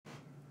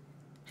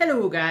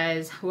Hello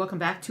guys, welcome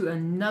back to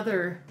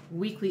another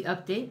weekly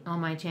update on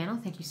my channel.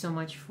 Thank you so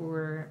much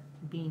for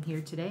being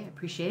here today. I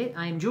appreciate it.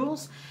 I'm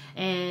Jules,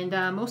 and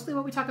mostly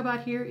what we talk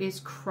about here is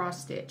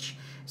cross stitch.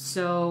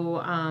 So,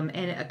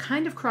 and a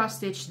kind of cross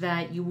stitch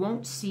that you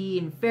won't see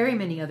in very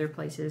many other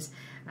places.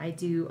 I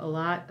do a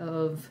lot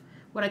of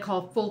what I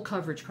call full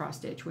coverage cross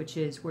stitch, which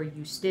is where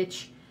you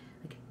stitch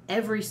like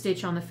every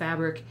stitch on the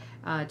fabric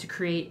to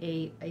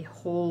create a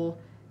whole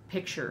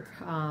picture,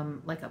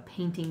 like a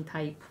painting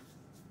type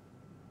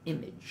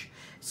image.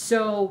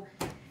 So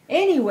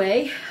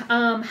anyway,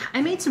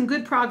 I made some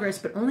good progress,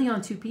 but only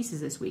on 2 pieces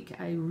this week.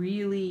 I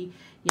really,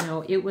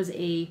 it was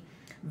a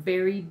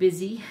very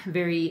busy,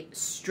 very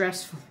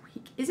stressful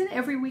week. Isn't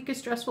every week a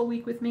stressful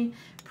week with me?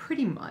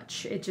 Pretty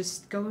much. It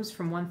just goes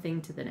from one thing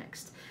to the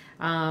next.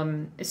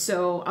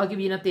 So I'll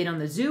give you an update on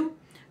the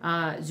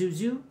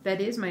Zuzu,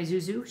 that is my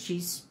Zuzu.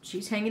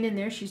 She's hanging in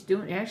there. She's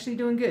actually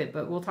doing good,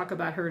 but we'll talk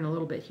about her in a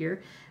little bit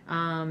here.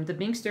 The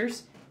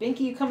Binksters.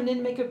 Binky, you coming in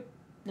to make a...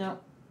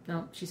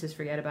 No, she says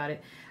forget about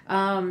it.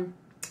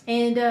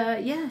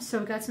 Yeah,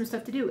 so got some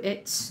stuff to do.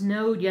 It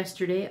snowed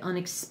yesterday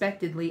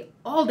unexpectedly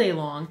all day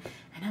long,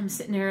 and I'm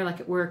sitting there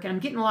like at work, and I'm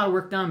getting a lot of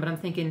work done, but I'm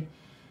thinking,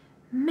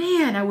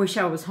 man, I wish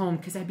I was home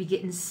because I'd be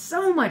getting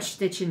so much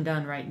stitching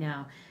done right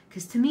now.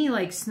 Because to me,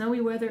 like,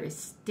 snowy weather is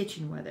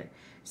stitching weather.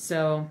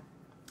 So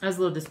I was a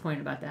little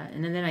disappointed about that.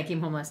 And then I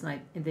came home last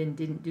night and then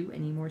didn't do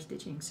any more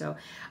stitching. So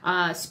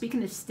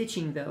speaking of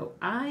stitching, though,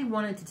 I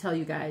wanted to tell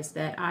you guys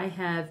that I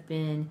have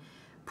been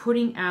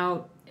putting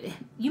out,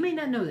 you may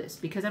not know this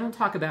because I don't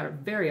talk about it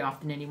very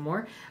often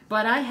anymore,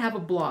 but I have a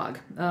blog,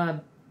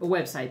 a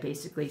website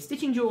basically,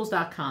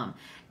 stitchingjewels.com.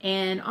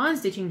 And on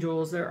Stitching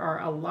Jewels, there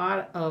are a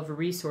lot of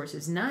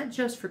resources, not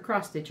just for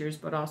cross stitchers,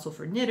 but also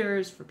for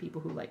knitters, for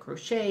people who like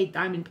crochet,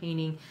 diamond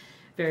painting,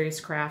 various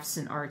crafts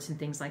and arts and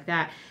things like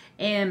that.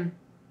 And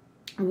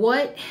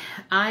what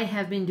I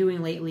have been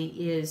doing lately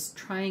is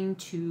trying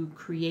to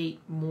create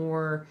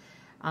more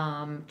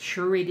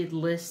curated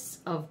lists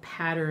of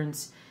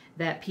patterns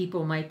that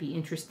people might be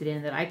interested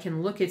in, that I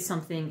can look at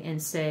something and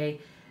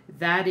say,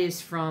 that is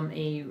from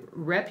a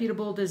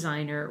reputable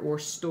designer or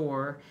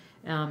store.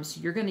 So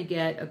you're going to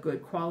get a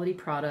good quality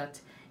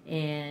product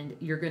and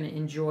you're going to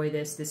enjoy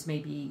this. This may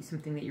be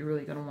something that you're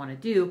really going to want to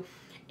do.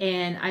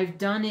 And I've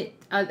done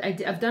it,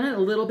 I've done it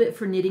a little bit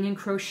for knitting and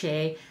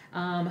crochet.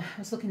 I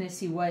was looking to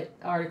see what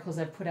articles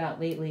I've put out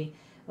lately.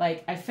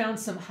 Like, I found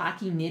some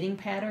hockey knitting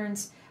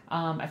patterns.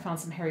 I found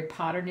some Harry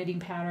Potter knitting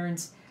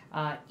patterns.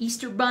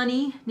 Easter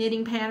Bunny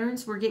knitting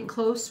patterns. We're getting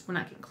close. We're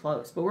not getting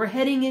close, but we're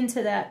heading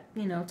into that,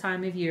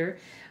 time of year.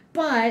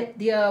 But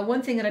the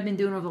one thing that I've been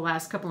doing over the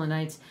last couple of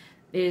nights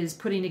is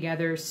putting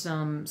together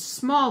some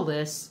small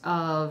lists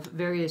of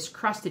various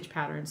cross-stitch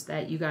patterns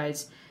that you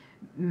guys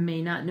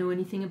may not know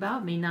anything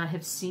about, may not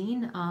have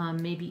seen,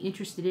 may be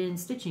interested in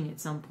stitching at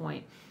some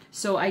point.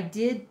 So I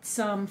did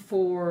some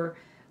for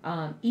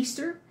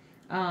Easter,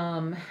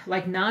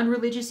 like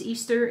non-religious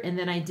Easter, and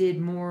then I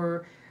did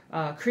more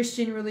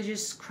Christian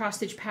religious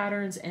cross-stitch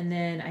patterns, and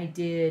then I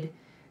did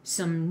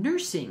some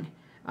nursing.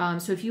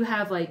 So if you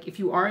have, like, if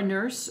you are a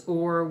nurse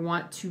or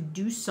want to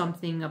do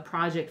something, a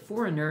project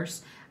for a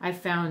nurse, I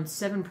found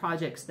 7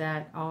 projects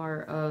that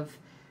are of,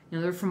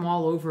 they're from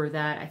all over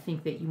that I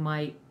think that you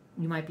might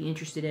be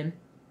interested in.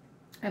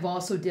 I've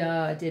also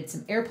did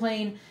some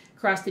airplane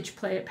cross-stitch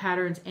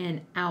patterns and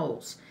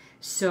owls.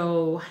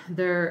 So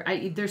they're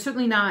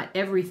certainly not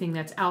everything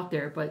that's out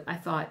there, but I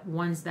thought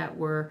ones that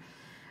were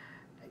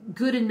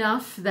good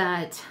enough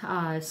that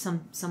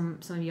some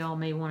of y'all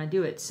may want to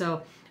do it.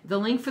 So the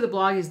link for the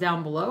blog is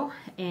down below,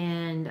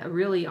 and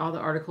really all the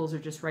articles are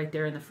just right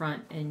there in the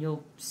front, and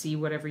you'll see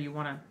whatever you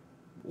want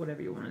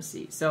to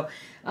see. So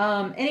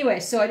anyway,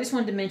 so I just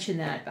wanted to mention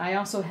that. I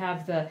also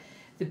have the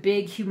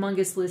big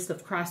humongous list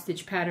of cross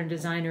stitch pattern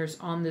designers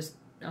on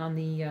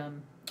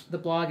the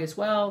blog as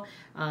well.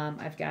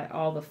 I've got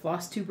all the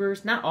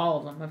FlossTubers, not all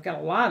of them, I've got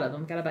a lot of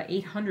them, I've got about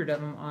 800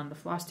 of them on the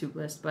FlossTube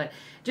list, but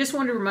just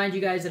wanted to remind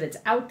you guys that it's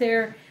out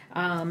there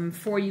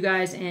for you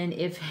guys, and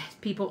if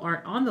people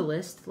aren't on the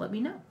list, let me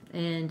know,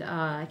 and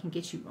I can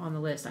get you on the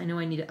list. I know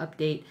I need to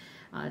update.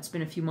 It's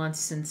been a few months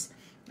since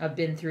I've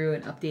been through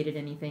and updated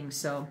anything,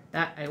 so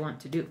that I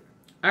want to do.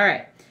 All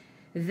right.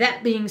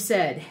 That being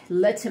said,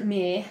 let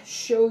me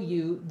show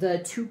you the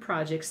 2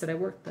 projects that I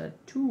worked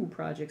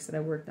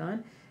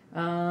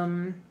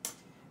on.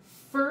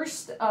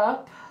 First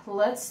up,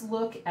 let's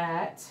look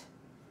at,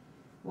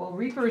 well,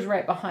 Reaper is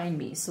right behind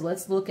me, so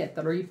let's look at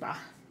the Reaper.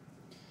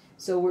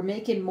 So we're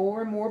making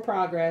more and more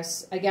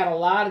progress. I got a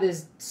lot of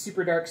this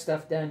super dark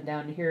stuff done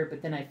down here,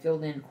 but then I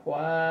filled in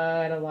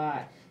quite a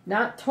lot.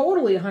 Not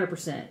totally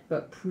 100%,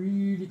 but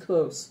pretty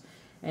close.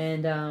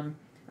 And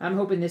I'm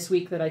hoping this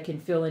week that I can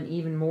fill in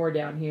even more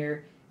down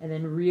here and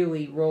then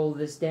really roll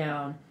this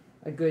down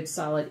a good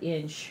solid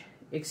inch,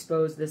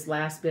 expose this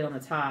last bit on the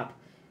top,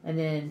 and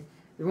then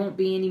there won't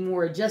be any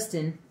more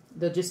adjusting.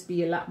 There'll just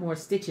be a lot more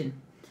stitching.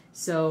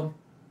 So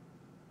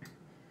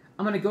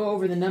I'm going to go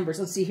over the numbers.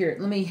 Let's see here.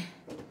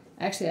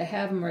 Actually, I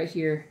have them right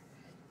here.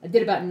 I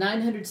did about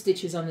 900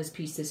 stitches on this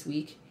piece this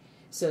week.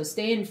 So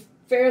staying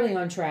fairly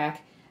on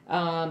track.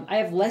 I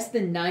have less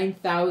than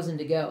 9,000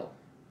 to go.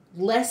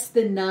 Less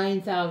than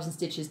 9,000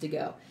 stitches to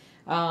go.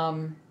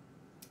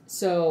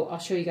 So I'll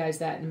show you guys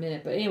that in a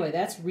minute. But anyway,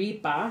 that's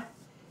Ripa.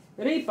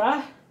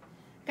 Ripa.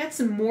 Got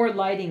some more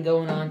lighting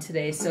going on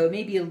today, so it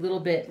may be a little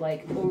bit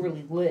like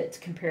overly lit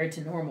compared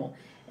to normal.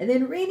 And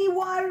then Rainy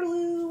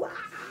Waterloo.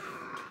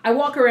 I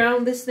walk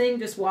around this thing,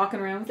 just walking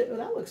around with it. Oh,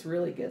 that looks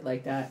really good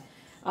like that.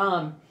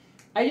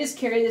 I just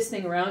carry this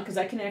thing around because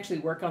I can actually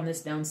work on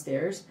this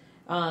downstairs.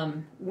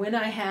 When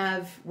I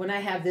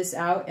have this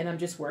out and I'm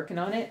just working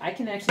on it, I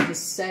can actually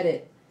just set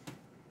it.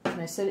 Can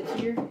I set it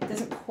here? It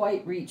doesn't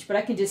quite reach, but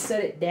I can just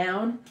set it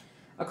down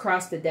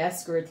across the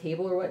desk or a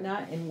table or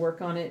whatnot and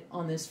work on it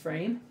on this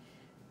frame.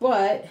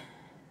 But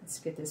let's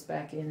get this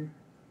back in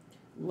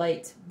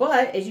light.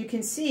 But as you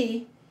can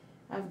see,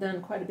 I've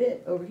done quite a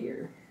bit over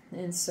here.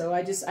 And so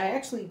I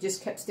actually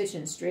just kept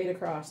stitching straight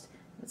across.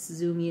 Let's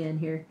zoom you in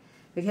here.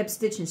 I kept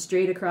stitching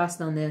straight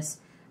across on this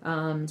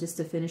just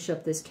to finish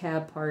up this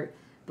cab part.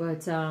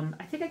 But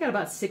I think I got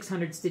about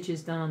 600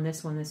 stitches done on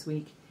this one this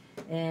week.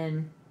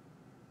 And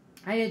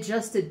I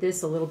adjusted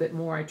this a little bit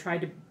more. I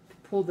tried to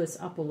pull this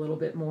up a little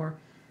bit more.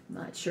 I'm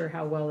not sure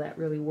how well that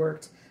really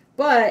worked.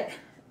 But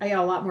I got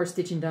a lot more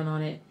stitching done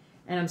on it.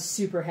 And I'm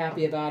super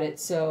happy about it.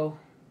 So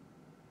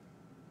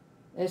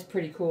it's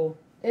pretty cool.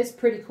 It's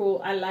pretty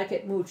cool. I like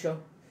it mucho.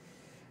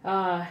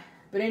 But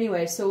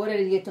anyway, so what did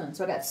I get done?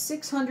 So I got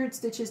 600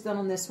 stitches done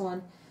on this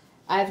one.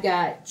 I've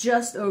got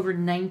just over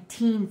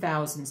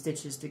 19,000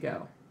 stitches to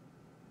go.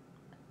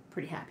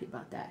 Pretty happy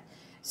about that.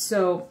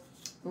 So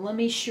let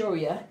me show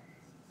you.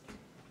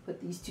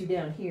 Put these two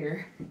down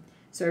here.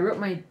 So I wrote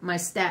my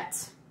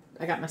stats.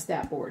 I got my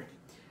stat board.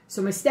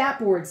 So my stat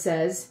board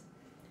says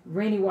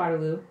Rainy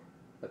Waterloo.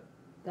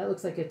 That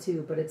looks like a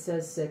 2, but it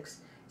says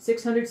 6.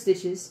 600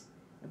 stitches,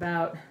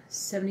 about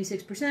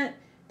 76%,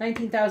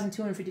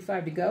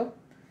 19,255 to go.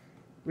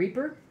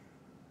 Reaper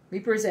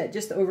is at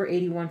just over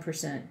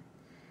 81%.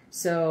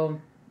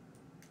 So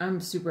I'm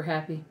super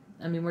happy.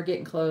 I mean, we're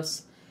getting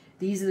close.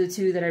 These are the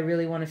two that I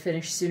really want to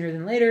finish sooner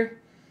than later,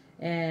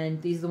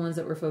 and these are the ones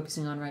that we're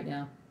focusing on right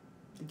now.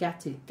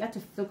 Got to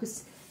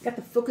focus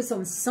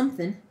on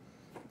something.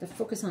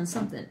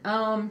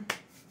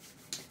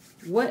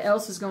 What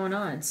else is going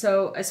on?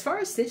 So as far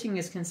as stitching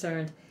is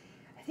concerned,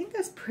 I think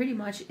that's pretty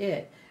much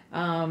it.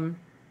 Yeah,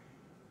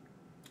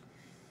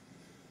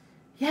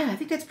 I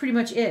think that's pretty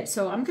much it.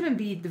 So I'm going to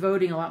be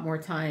devoting a lot more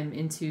time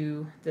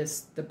into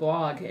the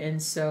blog.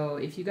 And so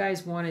if you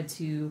guys wanted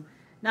to,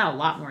 not a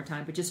lot more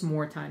time, but just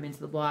more time into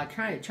the blog,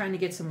 trying to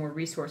get some more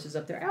resources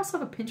up there. I also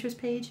have a Pinterest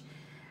page.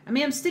 I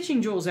mean, I'm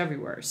stitching jewels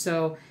everywhere.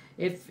 So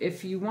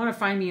if you want to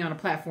find me on a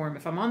platform,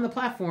 if I'm on the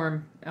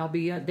platform, I'll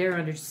be there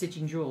under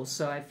Stitching Jewels.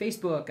 So I have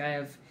Facebook. I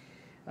have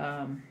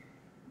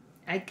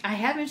I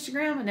have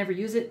Instagram. I never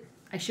use it.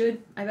 I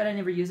should. I bet I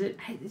never use it.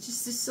 It's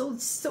just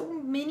so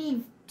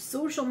many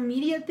social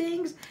media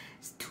things.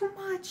 It's too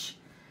much.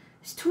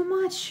 It's too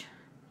much.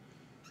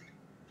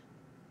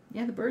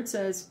 Yeah, the bird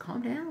says,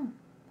 calm down.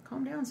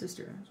 Calm down,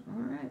 sister.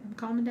 All right, I'm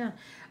calming down.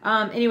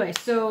 Anyway,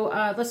 so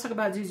let's talk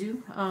about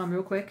Zuzu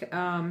real quick.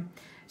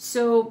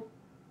 So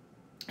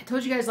I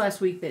told you guys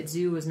last week that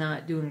Zoo was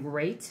not doing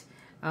great.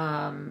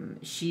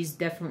 She's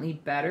definitely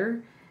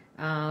better.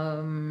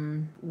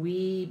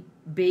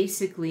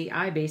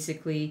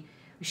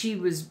 She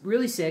was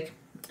really sick,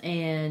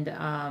 and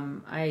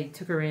I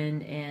took her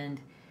in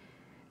and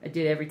I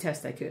did every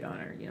test I could on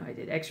her. You know, I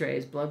did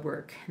x-rays, blood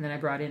work, and then I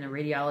brought in a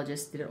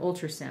radiologist, did an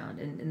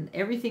ultrasound, and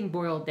everything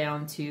boiled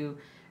down to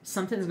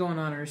something's going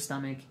on in her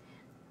stomach.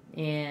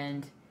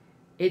 And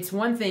it's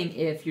one thing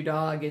if your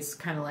dog is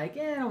kind of like,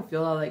 I don't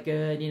feel all that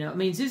good, you know. I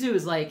mean, Zuzu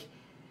is like,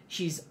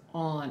 she's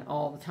on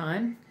all the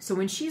time. So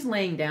when she's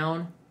laying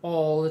down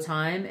all the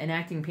time and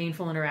acting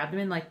painful in her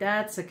abdomen, like,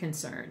 that's a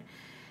concern.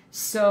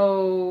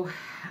 So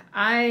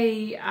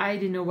I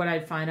didn't know what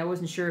I'd find. I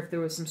wasn't sure if there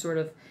was some sort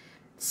of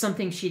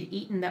something she'd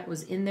eaten that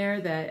was in there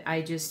that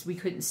we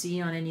couldn't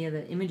see on any of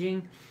the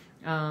imaging.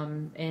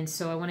 And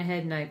so I went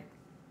ahead and I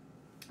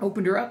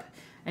opened her up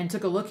and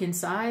took a look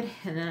inside,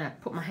 and then I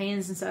put my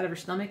hands inside of her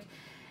stomach.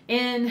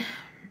 And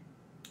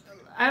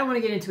I don't want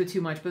to get into it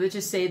too much, but let's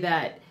just say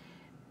that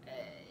I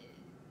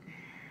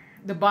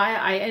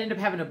ended up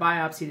having to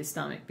biopsy the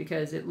stomach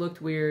because it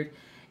looked weird,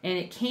 and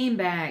it came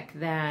back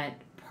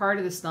that part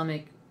of the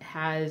stomach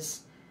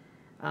has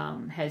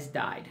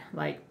died.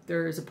 Like,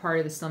 there's a part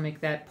of the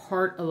stomach, that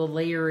part of the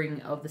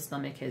layering of the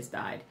stomach has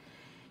died.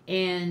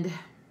 And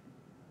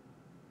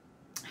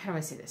how do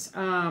I say this?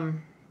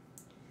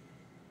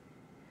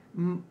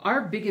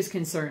 Our biggest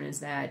concern is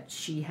that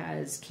she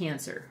has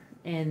cancer,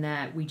 and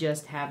that we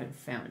just haven't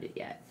found it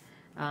yet.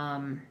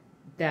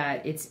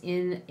 That it's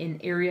in an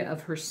area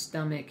of her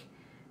stomach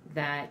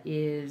that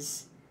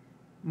is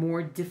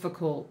more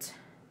difficult,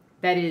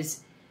 that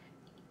is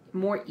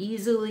more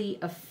easily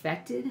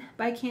affected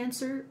by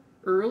cancer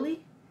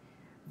early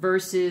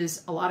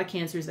versus a lot of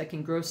cancers that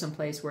can grow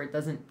someplace where it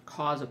doesn't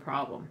cause a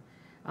problem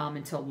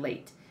until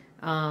late.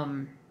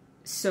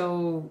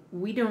 So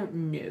we don't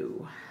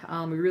know.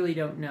 We really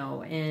don't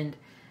know. And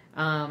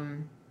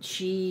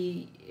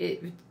She's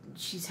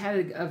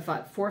had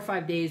about 4 or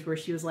 5 days where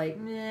she was like,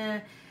 nah.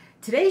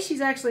 Today she's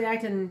actually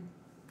acting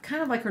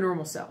kind of like her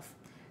normal self.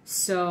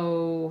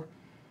 So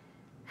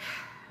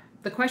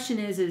the question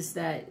is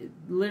that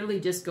literally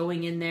just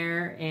going in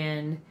there,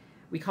 and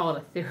we call it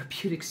a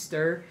therapeutic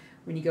stir,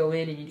 when you go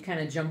in and you kind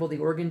of jumble the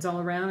organs all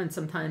around, and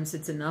sometimes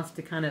it's enough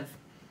to kind of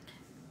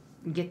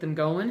get them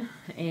going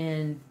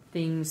and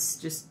things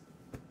just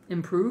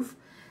improve.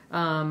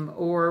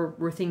 Or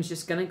were things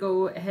just going to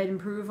go ahead and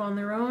improve on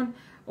their own?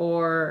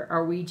 Or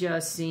are we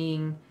just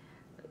seeing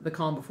the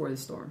calm before the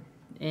storm?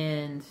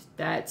 And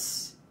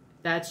that's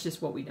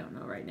just what we don't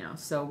know right now.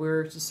 So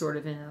we're just sort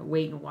of in a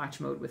wait and watch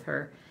mode with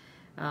her.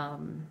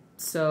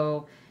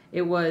 So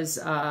it was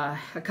a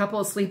couple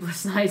of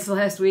sleepless nights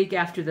last week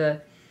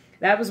after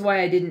that was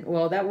why I didn't,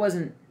 well, that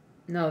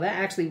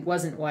actually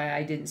wasn't why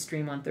I didn't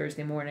stream on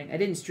Thursday morning. I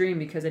didn't stream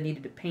because I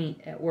needed to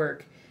paint at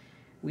work.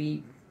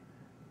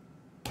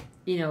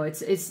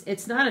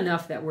 It's not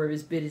enough that we're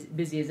as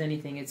busy as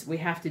anything. We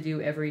have to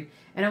do and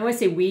when I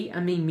say we, I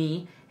mean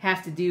me,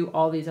 have to do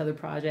all these other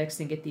projects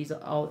and get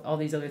all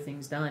these other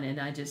things done. And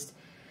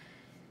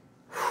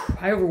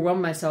I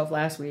overwhelmed myself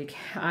last week.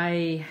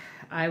 I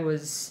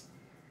was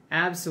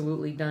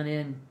absolutely done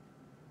in.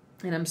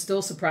 And I'm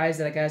still surprised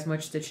that I got as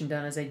much stitching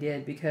done as I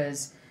did,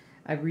 because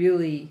I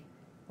really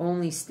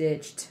only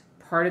stitched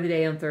part of the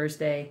day on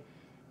Thursday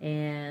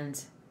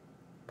and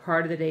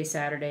part of the day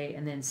Saturday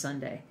and then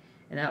Sunday.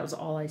 And that was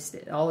all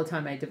all the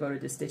time I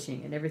devoted to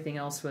stitching, and everything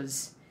else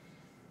was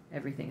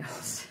everything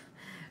else.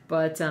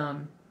 But,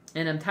 and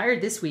I'm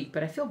tired this week,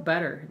 but I feel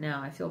better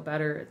now. I feel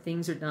better.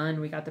 Things are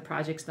done. We got the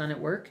projects done at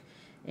work,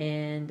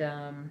 and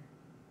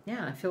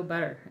yeah, I feel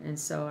better. And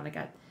so, and I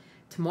got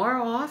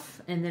tomorrow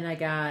off, and then I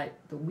got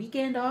the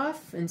weekend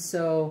off, and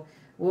so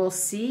we'll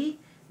see.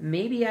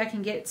 Maybe I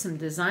can get some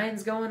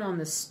designs going on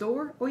the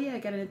store. Oh yeah, I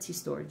got an Etsy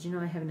store. Did you know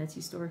I have an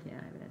Etsy store? Yeah,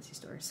 I have an Etsy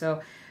store.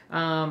 So,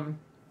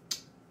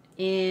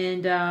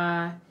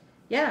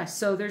 yeah,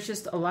 so there's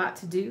just a lot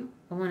to do.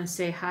 I want to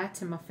say hi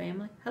to my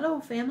family. Hello,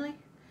 family.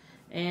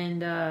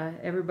 And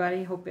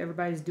everybody, hope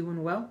everybody's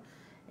doing well.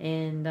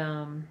 And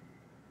I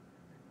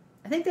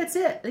think that's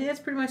it. I think that's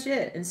pretty much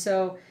it. And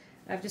so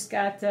I've just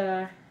got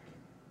some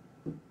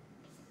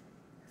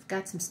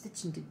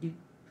stitching to do.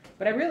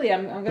 But I'm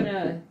going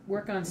to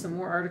work on some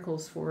more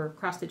articles for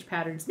cross-stitch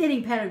patterns,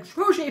 knitting patterns,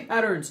 crochet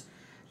patterns,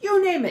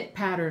 you name it,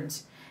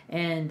 patterns.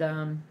 And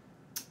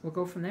we'll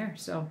go from there.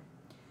 So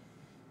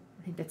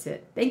I think that's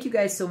it. Thank you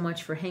guys so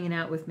much for hanging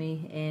out with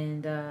me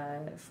and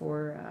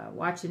for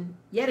watching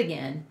yet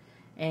again.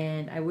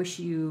 And I wish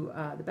you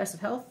the best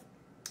of health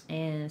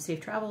and safe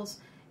travels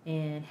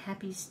and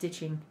happy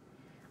stitching.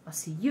 I'll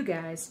see you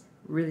guys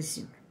really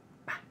soon.